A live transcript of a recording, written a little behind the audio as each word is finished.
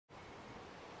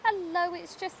Hello,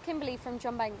 it's just Kimberly from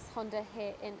John Banks Honda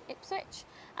here in Ipswich,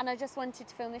 and I just wanted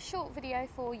to film a short video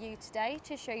for you today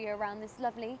to show you around this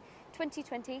lovely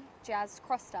 2020 Jazz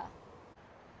Crosstar.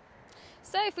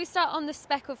 So if we start on the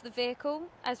spec of the vehicle,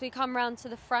 as we come round to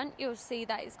the front, you'll see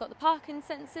that it's got the parking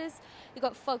sensors, you've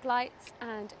got fog lights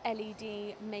and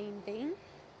LED main beam.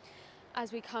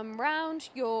 As we come round,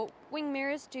 your wing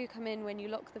mirrors do come in when you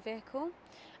lock the vehicle,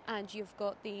 and you've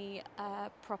got the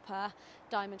proper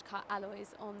diamond cut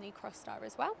alloys on the Crosstar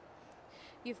as well.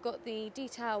 You've got the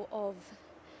detail of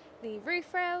the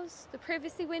roof rails, the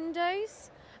privacy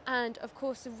windows, and of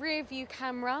course the rear view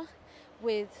camera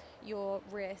with your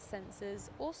rear sensors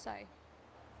also.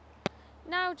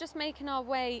 Now just making our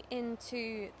way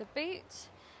into the boot.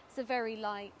 It's a very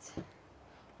light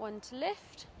one to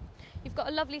lift. You've got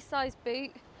a lovely sized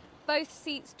boot. Both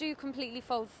seats do completely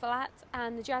fold flat,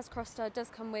 and the Jazz Crosstar does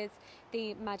come with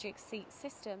the Magic Seat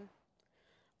system.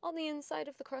 On the inside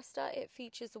of the Crosstar, it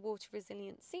features the water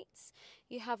resilient seats.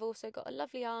 You have also got a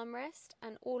lovely armrest,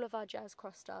 and all of our Jazz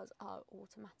Crossstars are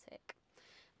automatic.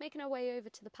 Making our way over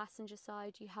to the passenger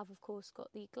side, you have of course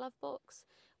got the glove box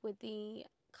with the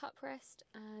cup rest,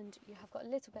 and you have got a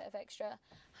little bit of extra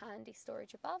handy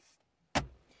storage above.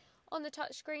 On the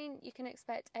touchscreen, you can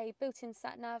expect a built-in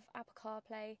sat-nav, Apple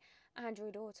CarPlay,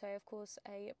 Android Auto, of course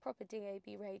a proper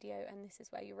DAB radio, and this is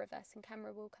where your reversing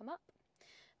camera will come up.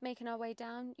 Making our way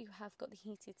down, you have got the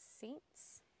heated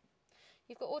seats.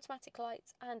 You've got automatic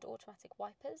lights and automatic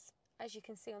wipers. As you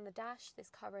can see on the dash, this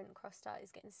current Crosstar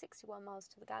is getting 61 miles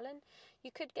to the gallon.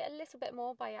 You could get a little bit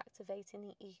more by activating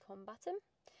the Econ button.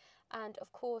 And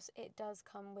of course it does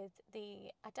come with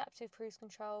the adaptive cruise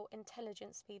control,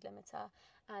 intelligent speed limiter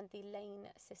and the lane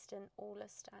assistant, all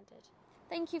as standard.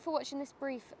 Thank you for watching this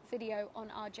brief video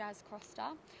on our Jazz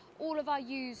Crosstar. All of our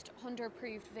used Honda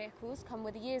approved vehicles come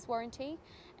with a year's warranty,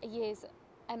 a year's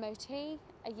MOT,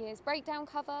 a year's breakdown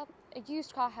cover, a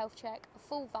used car health check, a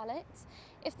full valet.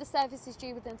 If the service is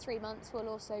due within 3 months, we'll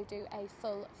also do a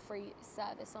full free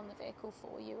service on the vehicle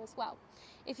for you as well.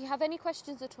 If you have any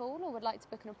questions at all or would like to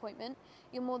book an appointment,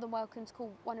 you're more than welcome to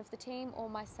call one of the team or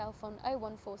myself on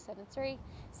 01473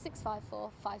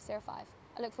 654 505.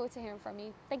 I look forward to hearing from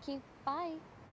you. Thank you. Bye.